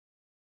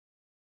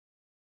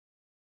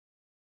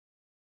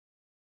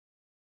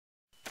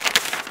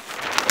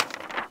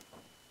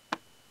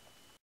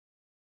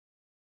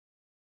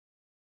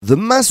The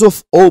mass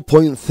of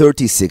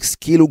 0.36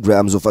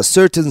 kilograms of a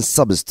certain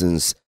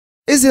substance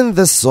is in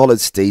the solid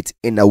state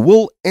in a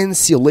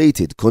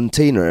well-insulated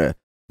container.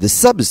 The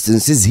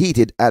substance is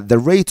heated at the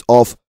rate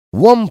of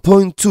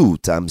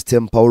 1.2 times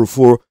 10 power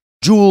 4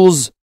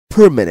 joules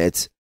per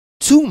minute.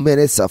 2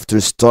 minutes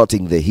after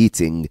starting the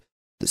heating,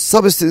 the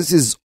substance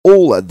is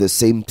all at the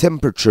same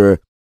temperature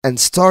and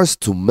starts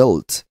to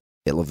melt.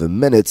 11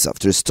 minutes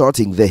after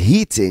starting the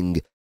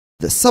heating,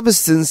 the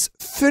substance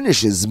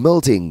finishes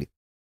melting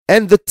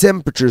and the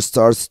temperature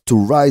starts to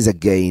rise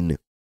again.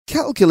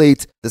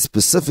 Calculate the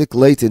specific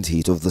latent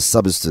heat of the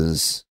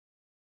substance.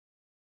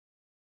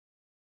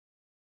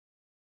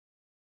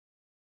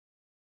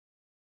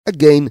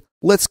 Again,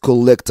 let's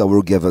collect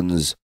our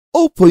givens.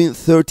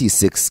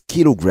 0.36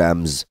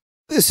 kilograms.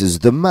 This is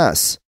the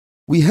mass.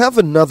 We have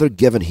another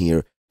given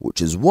here,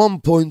 which is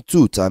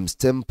 1.2 times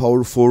 10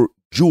 power 4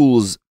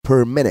 joules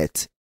per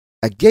minute.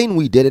 Again,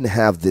 we didn't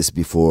have this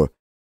before.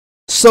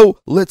 So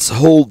let's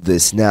hold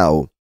this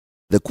now.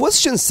 The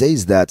question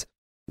says that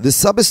the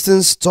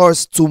substance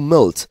starts to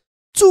melt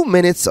 2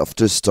 minutes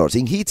after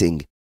starting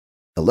heating.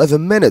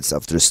 11 minutes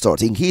after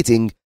starting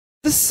heating,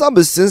 the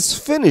substance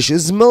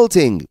finishes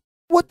melting.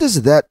 What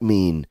does that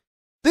mean?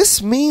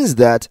 This means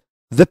that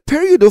the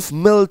period of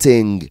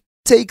melting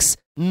takes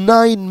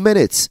 9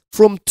 minutes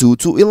from 2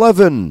 to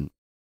 11.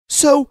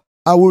 So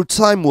our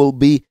time will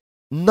be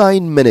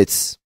 9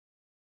 minutes.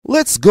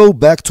 Let's go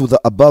back to the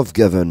above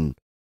given,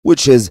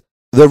 which is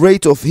the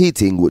rate of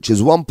heating, which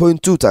is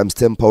 1.2 times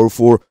 10 power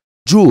 4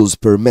 joules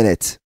per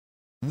minute.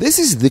 This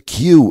is the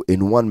Q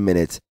in 1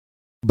 minute,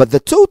 but the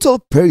total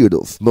period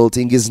of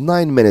melting is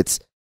 9 minutes.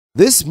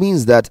 This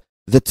means that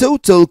the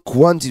total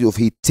quantity of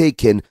heat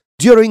taken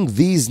during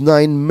these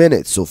 9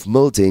 minutes of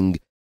melting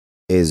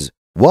is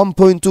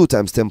 1.2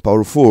 times 10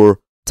 power 4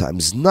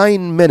 times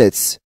 9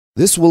 minutes.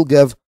 This will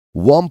give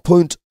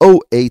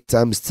 1.08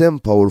 times 10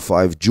 power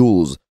 5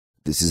 joules.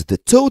 This is the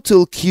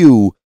total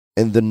Q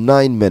in the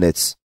 9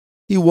 minutes.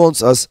 He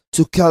wants us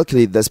to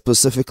calculate the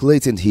specific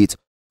latent heat.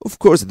 Of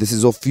course, this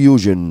is of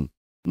fusion.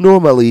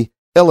 Normally,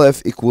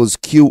 LF equals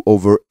Q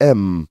over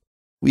M.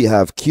 We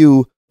have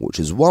Q,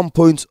 which is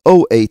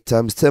 1.08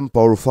 times 10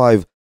 power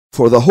 5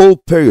 for the whole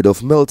period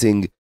of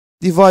melting,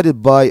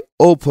 divided by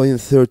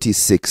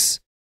 0.36.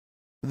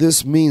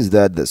 This means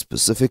that the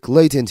specific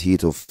latent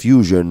heat of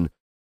fusion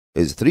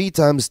is 3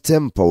 times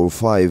 10 power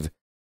 5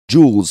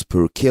 joules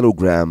per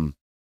kilogram.